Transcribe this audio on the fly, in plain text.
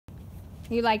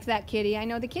You liked that kitty. I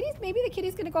know the kitty's, maybe the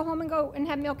kitty's gonna go home and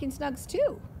have Milky and Snugs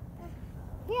too.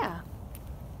 Yeah.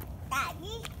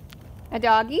 Daddy. A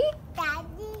doggy? Daddy.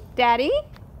 Daddy?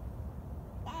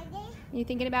 Daddy. You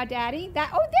thinking about Daddy? Oh,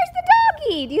 there's the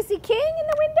doggy. Do you see King in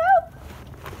the window?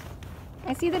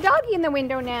 I see the doggy in the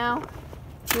window now.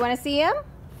 You want to see him?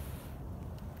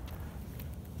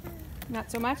 Not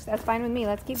so much? That's fine with me.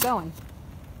 Let's keep going.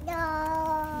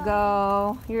 No.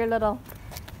 Go. You're a little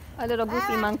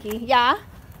goofy monkey. Yeah?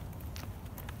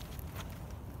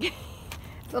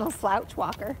 Little slouch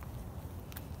walker.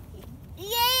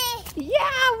 Yeah.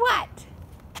 Yeah, what?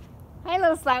 Hi,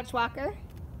 little slouch walker.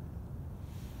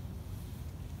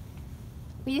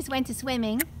 We just went to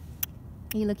swimming.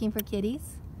 Are you looking for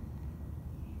kitties?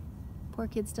 Poor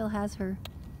kid still has her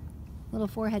little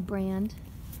forehead brand.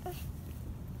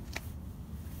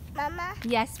 Mama.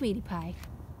 Yes, sweetie pie.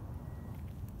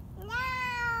 No.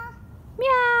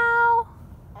 Meow.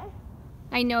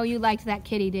 I know you liked that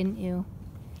kitty, didn't you?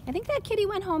 I think that kitty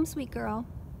went home, sweet girl.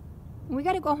 We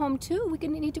gotta go home too. We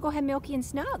need to go have Milky and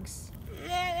Snugs.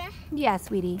 Yeah,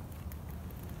 sweetie.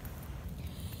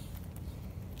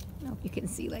 I hope you can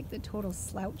see like the total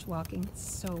slouch walking. It's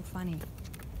so funny.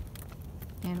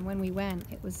 And when we went,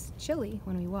 it was chilly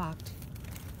when we walked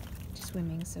to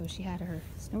swimming, so she had her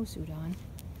snowsuit on.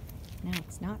 Now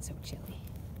it's not so chilly.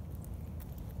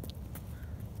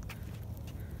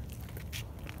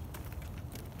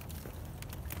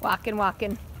 Walking,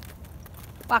 walking.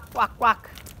 Walk, walk, walk.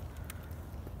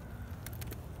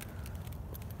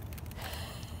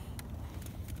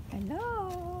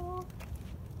 Hello.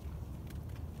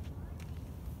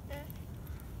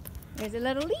 There's a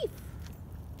little leaf.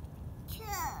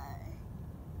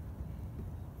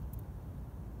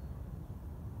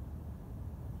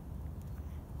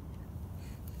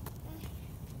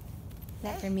 Is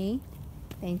that for me?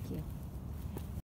 Thank you.